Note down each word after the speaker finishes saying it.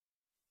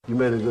You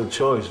made a good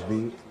choice,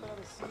 B.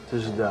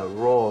 This is that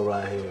raw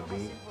right here,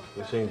 B.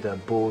 This ain't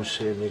that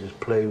bullshit niggas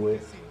play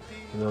with.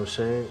 You know what I'm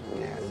saying?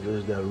 Yeah.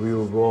 This is that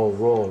real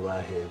raw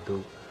right here,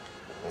 dude.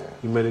 Yeah.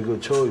 You made a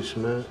good choice,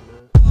 man.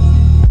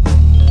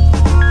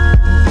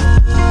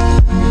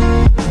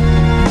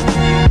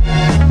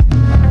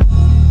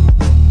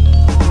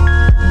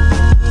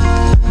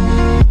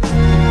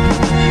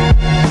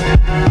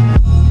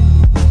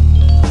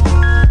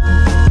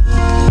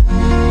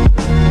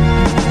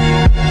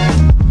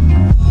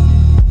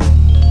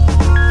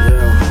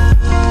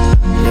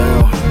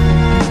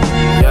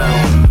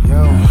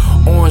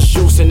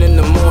 In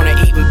the morning,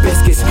 eating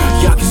biscuits.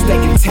 Y'all can stay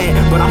content,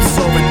 but I'm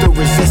soaring through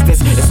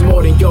resistance. It's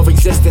more than your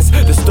existence.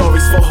 The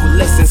story's for who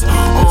listens.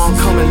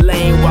 Oncoming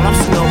lane while I'm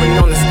snoring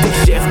on the stick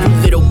shift. You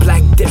little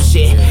black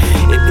dipshit.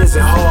 It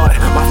isn't hard.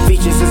 My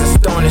features is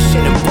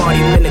astonishing.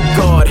 Embodiment of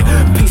God.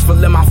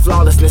 Peaceful in my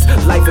flawlessness.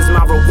 Life is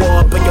my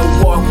reward. But you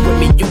walk with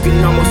me, you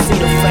can almost see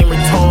the flame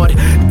retard.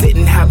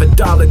 Didn't have a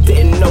dollar,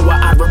 didn't know what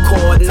I'd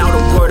record. Now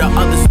the word of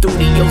other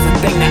studios a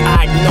thing that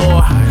I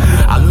ignore.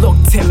 I look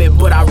timid,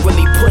 but I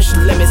really push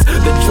limits.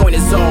 The joint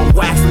is all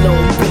wax, little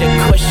bit of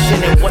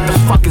cushion. And what the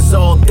fuck is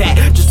all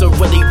that? Just a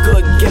really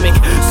good gimmick.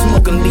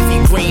 Smoking leafy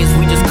greens,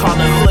 we just call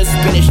it hood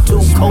spinach. 2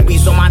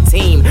 Kobe's on my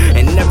team,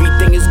 and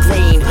everything is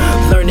green.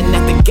 Learning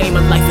that the game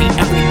of life ain't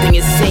everything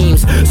it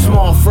seems.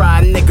 Small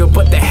fry nigga,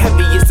 but the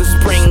heavy is the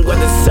spring.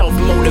 Whether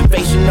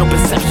self-motivation or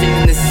perception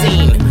in the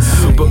scene.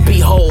 But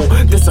behold,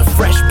 this a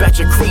fresh batch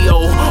of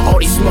Creole. All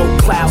these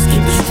smoke clouds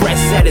keep the stress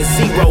at a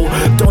zero.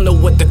 Don't know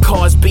what the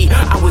cause be,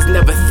 I was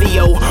never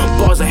Theo.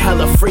 Bars are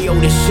hella frio,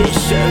 this shit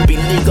shouldn't be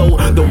legal.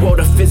 The world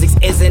of physics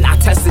isn't, I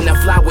testing to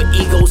fly with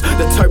egos.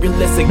 The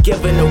turbulence of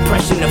giving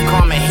oppression of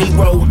karma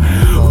hero.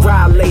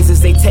 Ride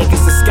lasers, they